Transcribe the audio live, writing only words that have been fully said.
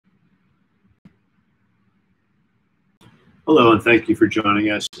Hello, and thank you for joining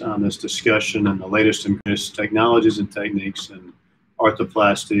us on this discussion on the latest and greatest technologies and techniques in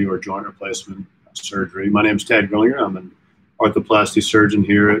arthroplasty or joint replacement surgery. My name is Tad Gerlinger. I'm an arthroplasty surgeon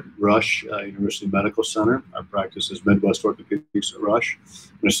here at Rush University Medical Center. Our practice is Midwest Orthopedics at Rush.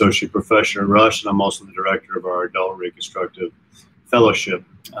 I'm an associate professor at Rush, and I'm also the director of our adult reconstructive fellowship.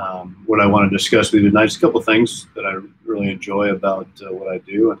 What I want to discuss with you tonight is a couple of things that I really enjoy about what I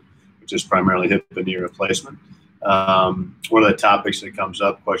do, which is primarily hip and knee replacement. One of the topics that comes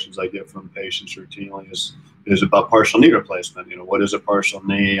up, questions I get from patients routinely is about partial knee replacement. You know, what is a partial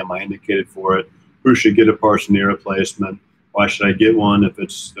knee? Am I indicated for it? Who should get a partial knee replacement? Why should I get one if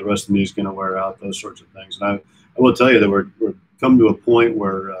it's the rest of the knee is going to wear out? Those sorts of things. And I will tell you that we're come to a point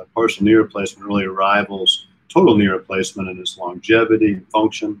where partial knee replacement really rivals total knee replacement in its longevity and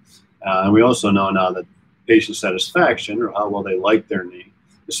function. And we also know now that patient satisfaction, or how well they like their knee,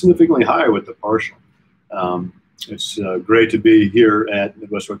 is significantly higher with the partial. It's great to be here at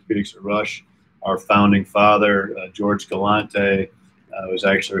Midwest Orthopedics at Rush. Our founding father, George Galante, was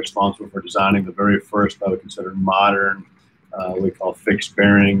actually responsible for designing the very first, I would consider, modern, we call fixed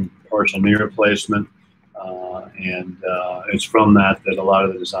bearing partial knee replacement. And it's from that a lot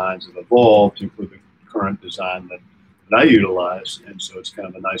of the designs have evolved to include the current design that I utilize. And so it's kind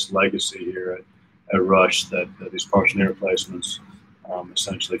of a nice legacy here at Rush that these partial knee replacements,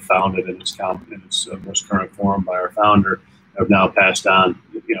 essentially founded in its most current form by our founder, have now passed on,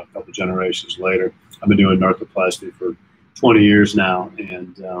 a couple generations later. I've been doing arthroplasty for 20 years now,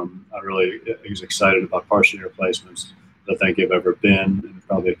 and I really was excited about partial knee replacements that I think have ever been, and it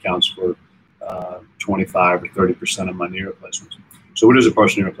probably accounts for 25 or 30% of my knee replacements. So what is a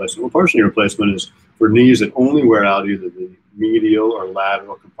partial knee replacement? Well, partial knee replacement is for knees that only wear out either the medial or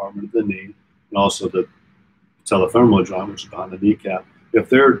lateral compartment of the knee, and also the patellofemoral joint, which is behind the kneecap. If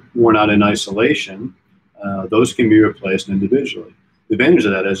they're worn out in isolation, those can be replaced individually. The advantage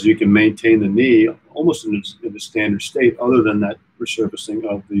of that is you can maintain the knee almost in the standard state, other than that resurfacing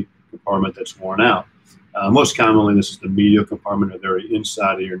of the compartment that's worn out. Most commonly, this is the medial compartment, or the very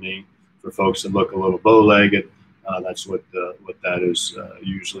inside of your knee. For folks that look a little bow-legged, that's what that is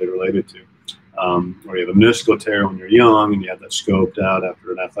usually related to. Or you have a meniscal tear when you're young, and you have that scoped out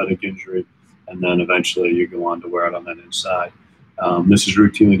after an athletic injury, and then eventually you go on to wear out on that inside. This is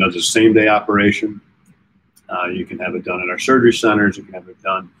routinely done as a same-day operation. You can have it done in our surgery centers. You can have it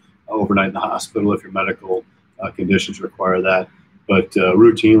done overnight in the hospital if your medical conditions require that. But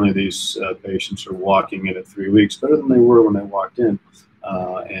routinely, these patients are walking in at 3 weeks, better than they were when they walked in.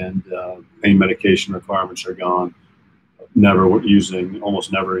 And pain medication requirements are gone.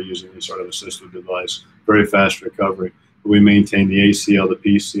 Almost never using any sort of assistive device. Very fast recovery. We maintain the ACL, the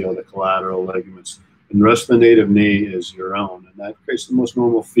PCL, the collateral ligaments, and the rest of the native knee is your own, and that creates the most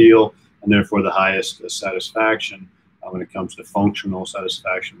normal feel and therefore the highest satisfaction when it comes to functional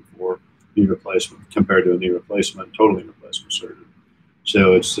satisfaction for knee replacement compared to a knee replacement, total knee replacement surgery.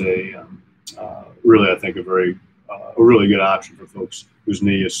 So it's really, I think, a really good option for folks whose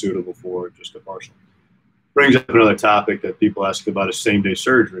knee is suitable for just a partial. Brings up another topic that people ask about is same-day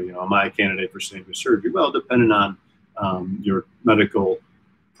surgery. Am I a candidate for same-day surgery? Well, depending on your medical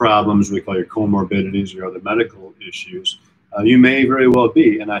problems, we call your comorbidities, or other medical issues, you may very well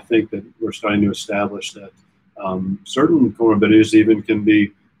be. And I think that we're starting to establish that certain comorbidities even can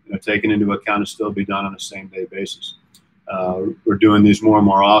be taken into account and still be done on a same-day basis. We're doing these more and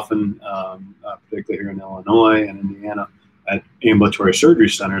more often, particularly here in Illinois and Indiana, at ambulatory surgery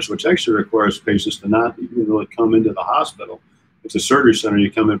centers, which actually requires patients to not even really come into the hospital. It's a surgery center.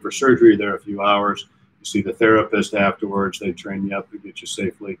 You come in for surgery, there a few hours. You see the therapist afterwards. They train you up to get you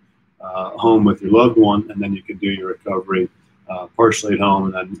safely home with your loved one, and then you can do your recovery partially at home,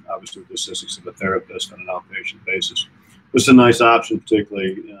 and then obviously with the assistance of a therapist on an outpatient basis. This is a nice option,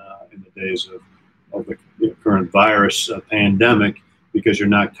 particularly in the days of the current virus pandemic, because you're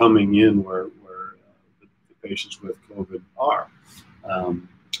not coming in where the patients with COVID are.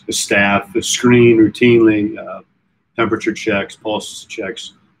 The staff is screened routinely, temperature checks, pulse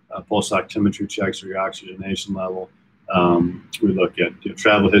checks, pulse oximetry checks, or your oxygenation level. We look at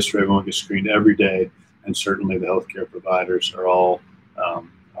travel history. Everyone gets screened every day, and certainly the healthcare providers are all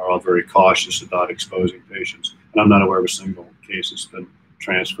very cautious about exposing patients. And I'm not aware of a single case that's been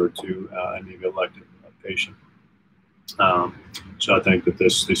transferred to any elective patient. So I think that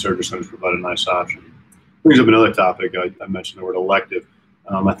these surgery centers provide a nice option. Brings up another topic. I mentioned the word elective.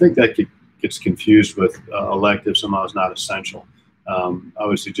 I think that gets confused with elective. Somehow is not essential. I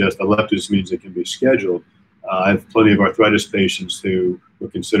would suggest electives means it can be scheduled. I have plenty of arthritis patients who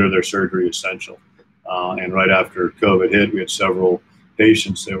would consider their surgery essential. And right after COVID hit, we had several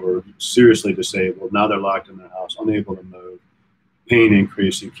patients that were seriously disabled. Now they're locked in their house, unable to move, pain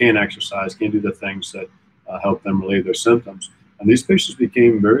increasing, can't exercise, can't do the things that help them relieve their symptoms. And these patients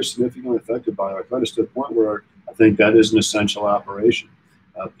became very significantly affected by arthritis to the point where I think that is an essential operation.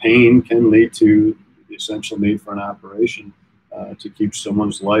 Pain can lead to the essential need for an operation to keep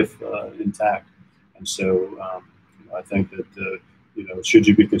someone's life intact. And so I think that, should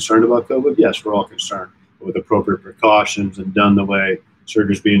you be concerned about COVID? Yes, we're all concerned. But with appropriate precautions and done the way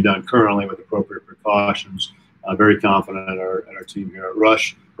surgery is being done currently with appropriate precautions, I'm very confident in our team here at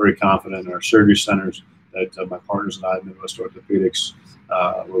Rush, very confident in our surgery centers that my partners and I at Midwest Orthopedics,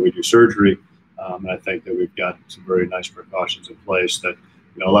 where we do surgery. And I think that we've got some very nice precautions in place that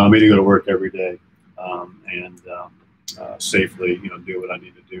allow me to go to work every day and safely do what I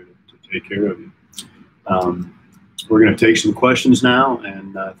need to do to take care of you. We're going to take some questions now,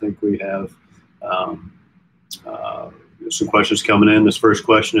 and I think we have some questions coming in. This first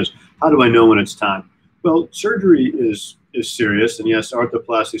question is, how do I know when it's time? Well, surgery is serious, and yes,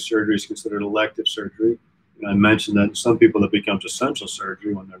 arthroplasty surgery is considered elective surgery. I mentioned that some people it becomes essential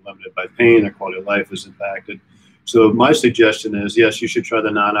surgery when they're limited by pain, their quality of life is impacted. So my suggestion is, yes, you should try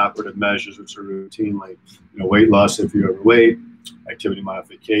the non-operative measures, which are routinely, weight loss if you're overweight, activity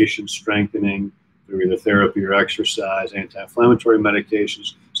modification, strengthening through either therapy or exercise, anti-inflammatory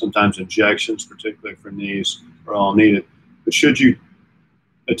medications, sometimes injections, particularly for knees, are all needed. But should you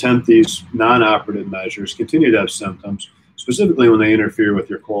attempt these non-operative measures, continue to have symptoms, specifically when they interfere with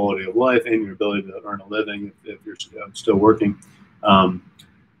your quality of life and your ability to earn a living if you're still working,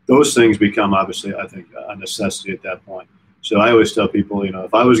 those things become, obviously, I think, a necessity at that point. So I always tell people,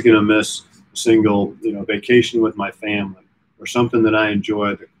 if I was going to miss a single, vacation with my family or something that I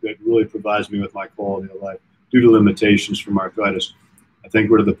enjoy that really provides me with my quality of life due to limitations from arthritis, I think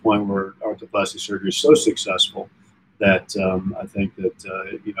we're to the point where arthroplasty surgery is so successful that I think that,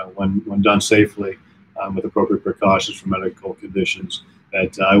 when done safely with appropriate precautions for medical conditions,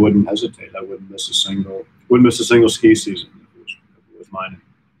 that I wouldn't hesitate. I wouldn't miss a single ski season if it was mine.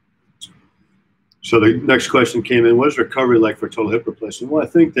 So the next question came in, what is recovery like for total hip replacement? Well, I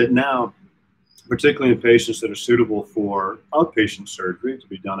think that now, particularly in patients that are suitable for outpatient surgery to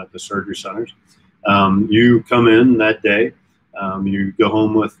be done at the surgery centers, you come in that day, you go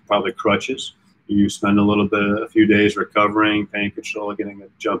home with probably crutches, you spend a few days recovering, pain control, getting a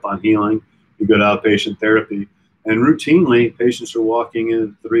jump on healing, you go to outpatient therapy, and routinely patients are walking in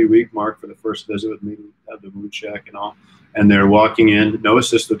at the 3-week mark for the first visit with me to have the mood check and all. And they're walking in, no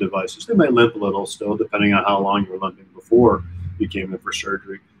assistive devices. They might limp a little still, depending on how long you were limping before you came in for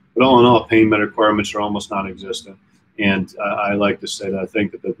surgery. But all in all, pain med requirements are almost non-existent. And I like to say that I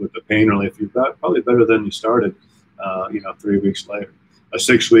think that with the pain relief, you're probably better than you started, 3 weeks later.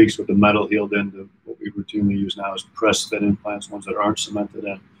 6 weeks with the metal healed into what we routinely use now is press fit implants, ones that aren't cemented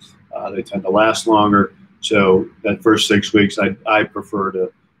in. They tend to last longer. So that first 6 weeks, I prefer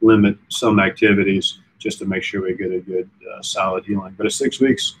to limit some activities just to make sure we get a good solid healing. But at 6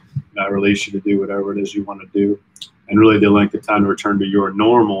 weeks, I release you to do whatever it is you want to do. And really the length of time to return to your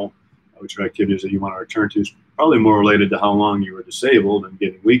normal, which are activities that you want to return to, is probably more related to how long you were disabled and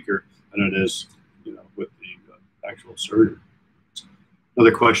getting weaker than it is, with the actual surgery.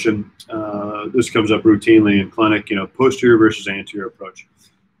 Another question, this comes up routinely in clinic, posterior versus anterior approach.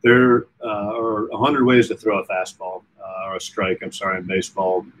 There are 100 ways to throw a fastball or a strike, in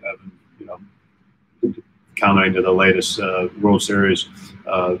baseball, commenting to the latest World Series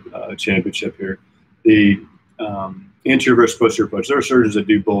championship here. The anterior versus posterior approach, there are surgeons that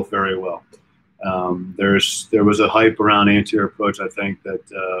do both very well. There was a hype around anterior approach, I think, that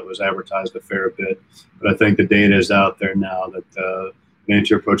was advertised a fair bit, but I think the data is out there now that the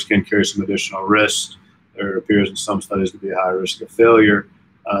anterior approach can carry some additional risks. There appears in some studies to be a high risk of failure.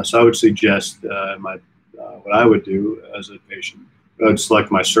 So I would suggest what I would do as a patient, I would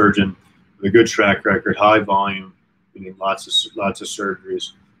select my surgeon with a good track record, high volume, meaning lots of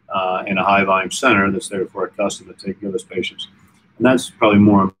surgeries, in a high volume center that's therefore accustomed to taking care of those patients. And that's probably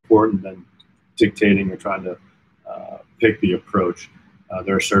more important than dictating or trying to pick the approach.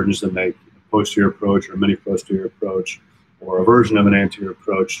 There are surgeons that make a posterior approach or a mini posterior approach or a version of an anterior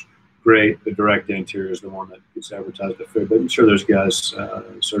approach. Great. The direct anterior is the one that gets advertised a fair bit. I'm sure there's guys,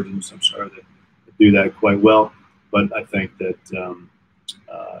 surgeons, that do that quite well. But I think that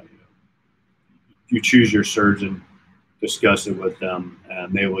you choose your surgeon, discuss it with them,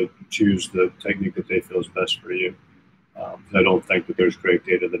 and they will choose the technique that they feel is best for you. I don't think that there's great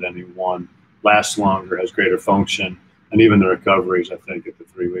data that any one lasts longer, has greater function, and even the recoveries, I think, at the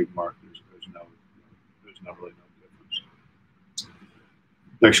 3-week mark, there's really no difference.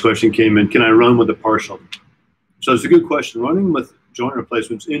 Next question came in, can I run with a partial? So it's a good question. Running with joint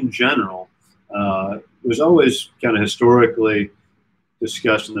replacements in general was always kind of historically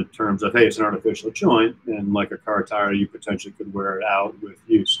discussed in the terms of, hey, it's an artificial joint, and like a car tire, you potentially could wear it out with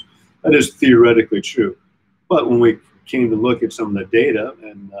use. That is theoretically true. But when we came to look at some of the data,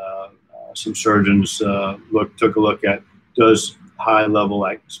 and some surgeons took a look at, does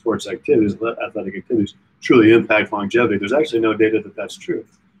high-level sports activities, athletic activities, truly impact longevity? There's actually no data that that's true.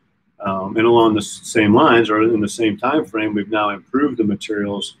 And along the same lines, or in the same time frame, we've now improved the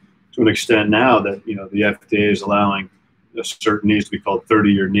materials to an extent now that the FDA is allowing certain knees to be called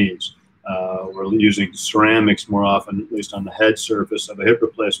 30-year knees. We're using ceramics more often, at least on the head surface of a hip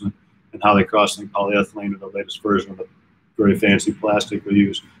replacement, and highly cross-linked polyethylene, or the latest version of the very fancy plastic we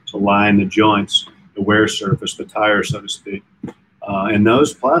use to line the joints, the wear surface, the tire, so to speak. And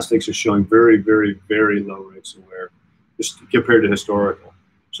those plastics are showing very, very, very low rates of wear, just compared to historical.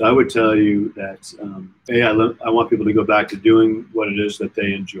 So I would tell you that, I want people to go back to doing what it is that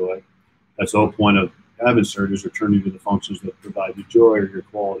they enjoy. That's the whole point of having surgeries, returning to the functions that provide you joy or your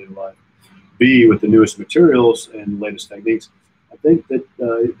quality of life. B, with the newest materials and latest techniques, I think that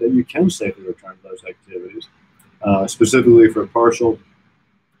that you can safely return to those activities, specifically for partial,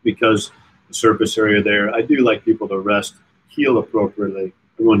 because the surface area there, I do like people to rest, heal appropriately.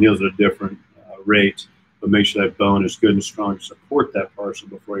 Everyone heals at a different rate, but make sure that bone is good and strong to support that partial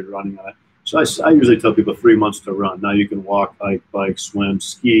before you're running on it. So I usually tell people 3 months to run. Now you can walk, hike, bike, swim,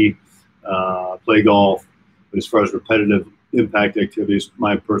 ski, play golf, but as far as repetitive impact activities,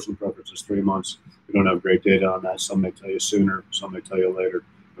 my personal preference is 3 months. We don't have great data on that. Some may tell you sooner, some may tell you later.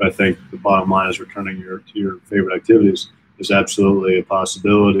 But I think the bottom line is returning to your favorite activities is absolutely a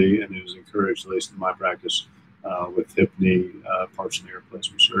possibility, and it is encouraged, at least in my practice, with hip, knee, partial knee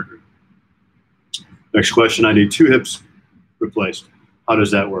replacement surgery. Next question, I need 2 hips replaced. How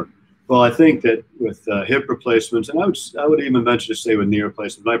does that work? Well, I think that with hip replacements, and I would even venture to say with knee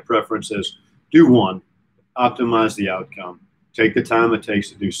replacement, my preference is do one, optimize the outcome, take the time it takes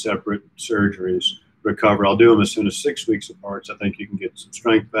to do separate surgeries, recover. I'll do them as soon as 6 weeks apart. So I think you can get some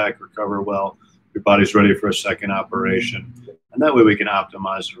strength back, recover well, your body's ready for a second operation, and that way we can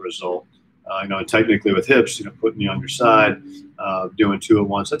optimize the result. And technically with hips, putting you on your side, doing 2 at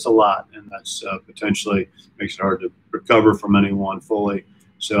once, that's a lot, and that's potentially makes it hard to recover from any one fully.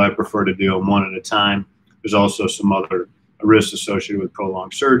 So I prefer to do them 1 at a time. There's also some other risks associated with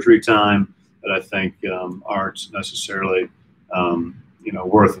prolonged surgery time that I think aren't necessarily,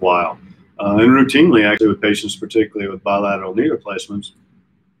 worthwhile. And routinely, actually, with patients, particularly with bilateral knee replacements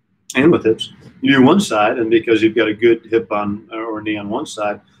and with hips, you do one side, and because you've got a good hip on or knee on one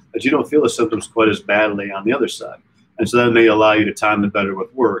side, that you don't feel the symptoms quite as badly on the other side. And so that may allow you to time it better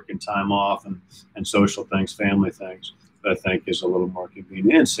with work and time off and social things, family things, that I think is a little more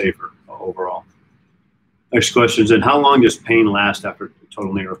convenient and safer overall. Next question is, how long does pain last after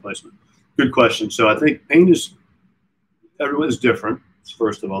total knee replacement? Good question. So I think pain everyone's different.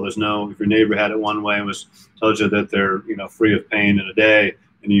 First of all, there's no, if your neighbor had it one way and tells you that they're, free of pain in a day,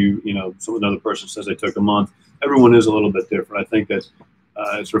 and another person says they took a month, everyone is a little bit different. I think that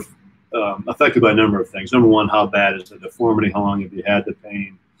it's affected by a number of things. Number one, how bad is the deformity? How long have you had the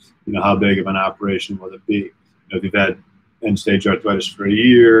pain? How big of an operation will it be? If you've had end-stage arthritis for a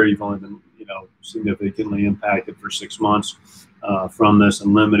year, you've only been, significantly impacted for 6 months from this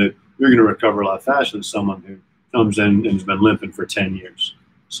and limited, you're going to recover a lot faster than someone who comes in and has been limping for 10 years,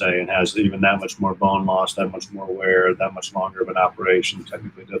 say, and has even that much more bone loss, that much more wear, that much longer of an operation,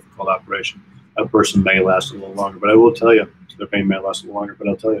 technically difficult operation. That person may last a little longer, but I will tell you, their pain may last a little longer, but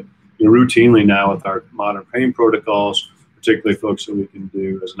I'll tell you, routinely now with our modern pain protocols, particularly folks that we can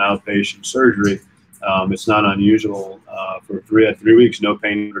do as an outpatient surgery, it's not unusual for 3 weeks, no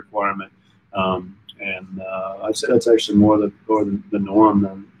pain requirement. And I'd say that's actually more the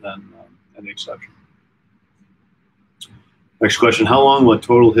norm than the exception. Next question, how long will a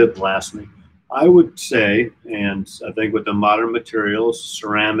total hip last me? I would say, and I think with the modern materials,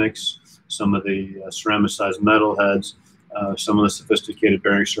 ceramics, some of the ceramicized metal heads, some of the sophisticated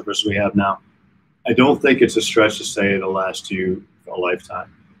bearing surfaces we have now, I don't think it's a stretch to say it'll last you a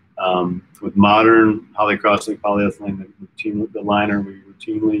lifetime. With modern highly cross-linked polyethylene, the liner we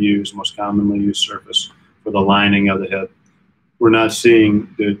routinely use, most commonly used surface for the lining of the hip, we're not seeing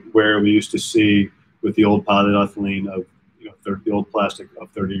the wear we used to see with the old polyethylene of the old plastic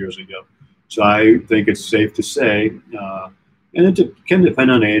of 30 years ago. So I think it's safe to say, and it can depend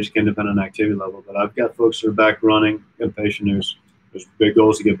on age, can depend on activity level, but I've got folks who are back running. I've got a patient who's big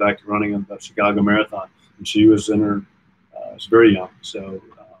goals to get back to running in the Chicago Marathon, and she was in her, was very young, so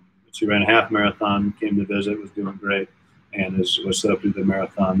she ran a half marathon, came to visit, was doing great, and was set up to do the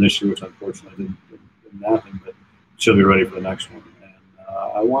marathon this year, which unfortunately didn't happen, but she'll be ready for the next one.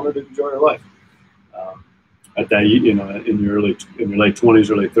 I wanted to enjoy her life. At that, in your late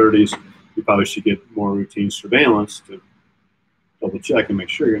 20s, early 30s, you probably should get more routine surveillance to double check and make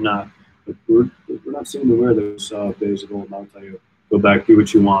sure you're not. But we're not seeing to wear those days of old. And I'll tell you, go back, do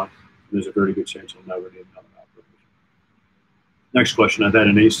what you want. There's a very good chance you'll never need another operation. Next question: I've had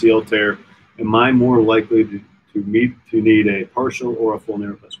an ACL tear. Am I more likely to need a partial or a full knee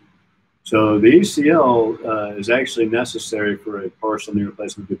replacement? So the ACL is actually necessary for a partial knee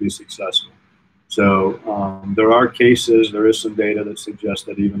replacement to be successful. So there are cases, there is some data that suggests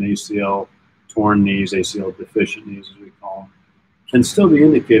that even ACL torn knees, ACL deficient knees as we call them, can still be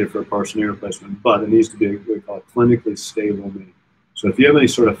indicated for a partial knee replacement, but it needs to be what we call a clinically stable knee. So if you have any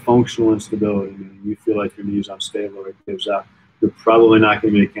sort of functional instability, meaning you feel like your knee is unstable or it gives out, you're probably not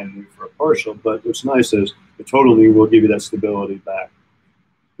going to be a candidate for a partial, but what's nice is the total knee will give you that stability back.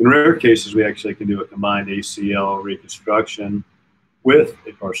 In rare cases, we actually can do a combined ACL reconstruction with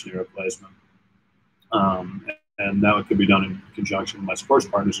a partial knee replacement. And that could be done in conjunction with my sports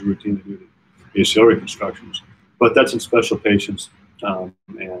partners who routinely do the ACL reconstructions. But that's in special patients, I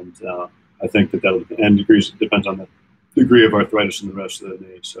think that depends on the degree of arthritis in the rest of the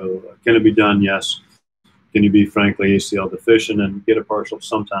knee. So can it be done? Yes. Can you be, frankly, ACL deficient and get a partial?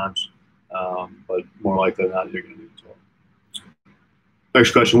 Sometimes, but more likely than not, you're going to need it.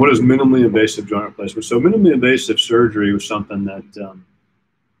 Next question: what is minimally invasive joint replacement? So minimally invasive surgery was something that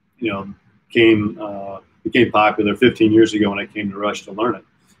became popular 15 years ago when I came to Rush to learn it.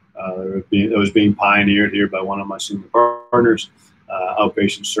 It was being pioneered here by one of my senior partners,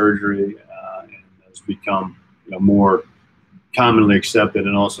 outpatient surgery, and has become more commonly accepted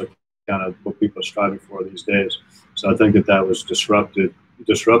and also kind of what people are striving for these days. So I think that was disruptive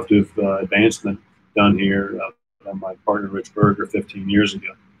advancement done here by my partner Rich Berger 15 years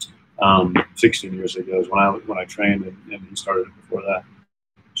ago. 16 years ago is when I trained, and he started it before that.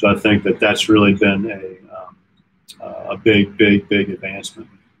 So I think that that's really been a big advancement.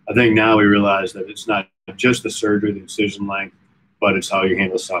 I think now we realize that it's not just the surgery, the incision length, but it's how you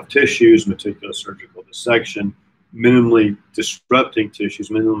handle soft tissues, meticulous surgical dissection, minimally disrupting tissues,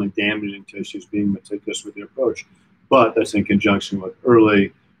 minimally damaging tissues, being meticulous with your approach. But that's in conjunction with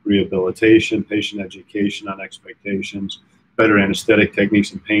early rehabilitation, patient education on expectations, better anesthetic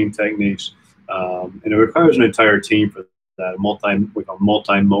techniques and pain techniques. And it requires an entire team for that, a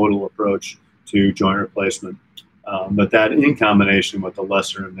multimodal approach to joint replacement. But that in combination with the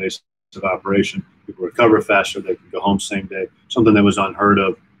lesser invasive operation, people recover faster, they can go home same day, something that was unheard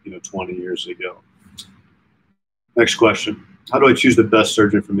of 20 years ago. Next question: how do I choose the best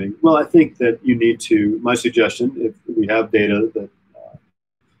surgeon for me? Well, I think that you need to, my suggestion, if we have data that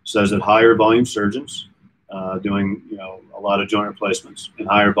says that higher volume surgeons doing a lot of joint replacements in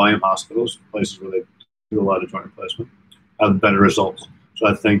higher volume hospitals, places where they do a lot of joint replacement, have better results. So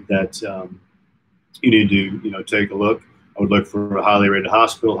I think that you need to take a look. I would look for a highly rated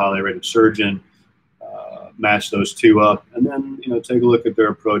hospital, highly rated surgeon, match those two up, and then take a look at their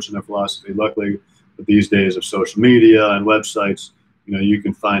approach and their philosophy. Luckily, with these days of social media and websites, you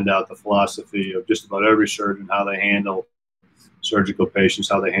can find out the philosophy of just about every surgeon, how they handle surgical patients,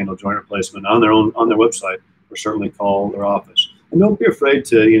 how they handle joint replacement on their website, or certainly call their office. And don't be afraid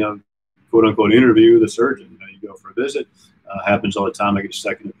to quote unquote interview the surgeon. You go for a visit. Happens all the time. I get a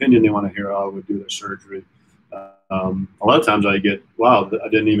second opinion. They want to hear how I would do their surgery. A lot of times I get, wow, I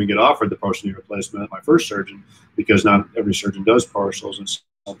didn't even get offered the partial knee replacement at my first surgeon, because not every surgeon does partials, and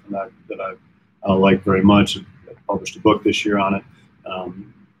something that I like very much. I published a book this year on it.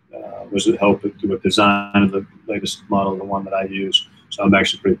 Was it help with design of the latest model, the one that I use. So I'm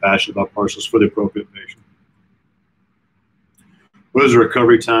actually pretty passionate about partials for the appropriate patient. What is the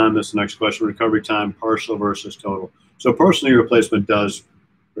recovery time? That's the next question. Recovery time, partial versus total. So partial knee replacement does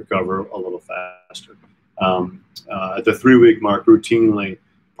recover a little faster. At the 3-week mark, routinely,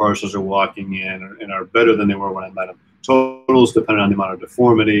 partials are walking in and are better than they were when I met them. Totals, depending on the amount of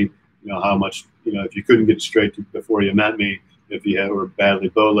deformity, how much, if you couldn't get straight before you met me, if you were badly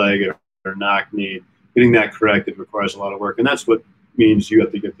bow-legged or knock-kneed, getting that corrected requires a lot of work. And that's what means you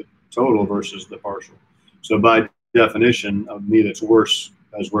have to get the total versus the partial. So by definition, a knee that's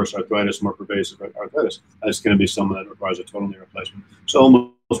has worse arthritis, more pervasive arthritis, that's going to be someone that requires a total knee replacement. So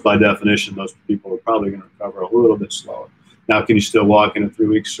almost by definition, those people are probably going to recover a little bit slower. Now, can you still walk in 3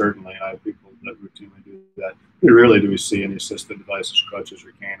 weeks? Certainly. I have people that routinely do that. Very rarely do we see any assisted devices, crutches,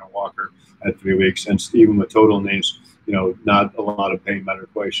 or cane or walker at 3 weeks. And even with total knees, not a lot of pain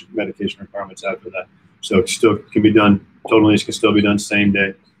medication requirements after that. So it still can be done. Total knees can still be done same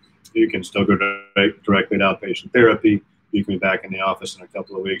day. You can still go directly to outpatient therapy. You can be back in the office in a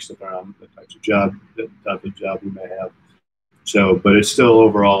couple of weeks, depending on the type of job you may have. So, but it's still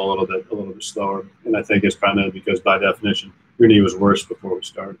overall a little bit slower, and I think it's primarily because by definition your knee was worse before we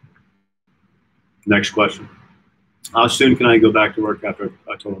started. Next question: how soon can I go back to work after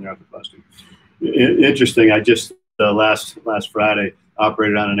a total knee arthroplasty? Interesting. I just last Friday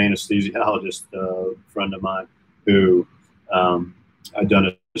operated on an anesthesiologist friend of mine who I'd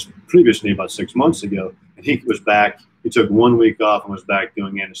done his previous knee about 6 months ago, and he was back. He took 1 week off and was back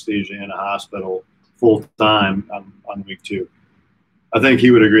doing anesthesia in a hospital full time on week 2. I think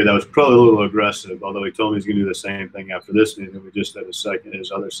he would agree that was probably a little aggressive, although he told me he's going to do the same thing after this knee that we just had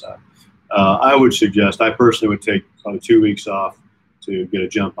his other side. I would suggest, I personally would take probably 2 weeks off to get a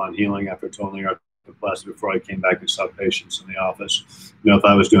jump on healing after total knee arthroplasty before I came back and saw patients in the office. You know, if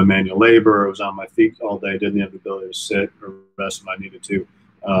I was doing manual labor or was on my feet all day, didn't have the ability to sit or rest if I needed to,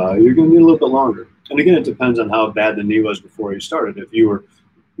 you're going to need a little bit longer. And again, it depends on how bad the knee was before you started. If you were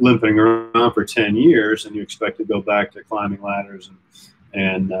limping around for 10 years and you expect to go back to climbing ladders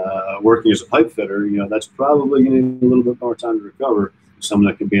and working as a pipe fitter, you know, that's probably going to need a little bit more time to recover.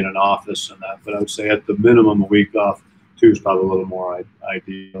 Someone that can be in an office and that, but I would say at the minimum a week off, 2 is probably a little more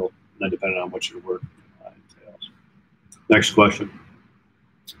ideal, and then depending on what your work entails. Next question.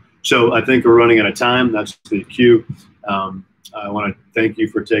 So I think we're running out of time. That's the cue. I want to thank you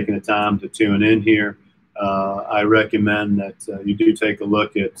for taking the time to tune in here. I recommend that you do take a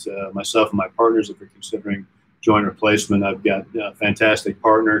look at myself and my partners if you're considering joint replacement. I've got fantastic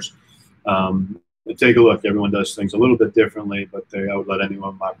partners. Take a look. Everyone does things a little bit differently, but I would let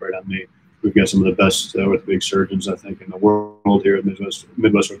anyone operate on me. We've got some of the best orthopedic surgeons, I think, in the world here at Midwest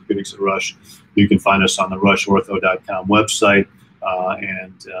Orthopedics at Rush. You can find us on the rushortho.com website,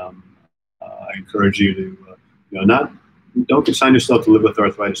 and I encourage you to, don't consign yourself to live with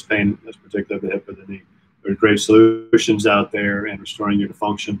arthritis pain, as particularly the hip or the knee. There are great solutions out there in restoring your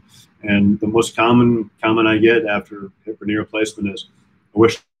function. And the most common comment I get after hip or knee replacement is, I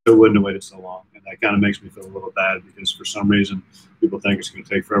wish I wouldn't have waited so long. And that kind of makes me feel a little bad because for some reason people think it's going to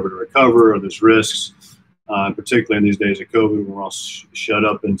take forever to recover or there's risks, particularly in these days of COVID when we're all shut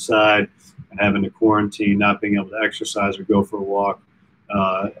up inside and having to quarantine, not being able to exercise or go for a walk.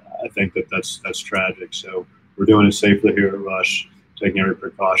 I think that's tragic. So we're doing it safely here at Rush, taking every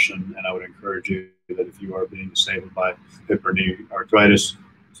precaution, and I would encourage you that if you are being disabled by hip or knee arthritis,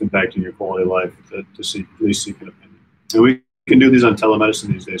 it's impacting your quality of life, at least seek an opinion. And we can do these on telemedicine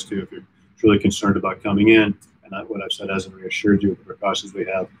these days too if you're truly concerned about coming in, and what I've said hasn't reassured you of the precautions we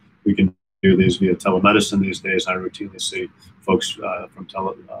have. We can do these via telemedicine these days. I routinely see folks via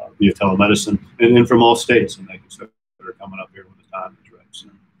telemedicine and from all states, and they consider coming up here when the time is right. So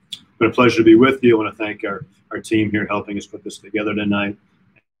it's been a pleasure to be with you. I want to thank our team here helping us put this together tonight,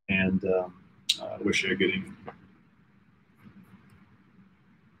 and I wish you a good evening.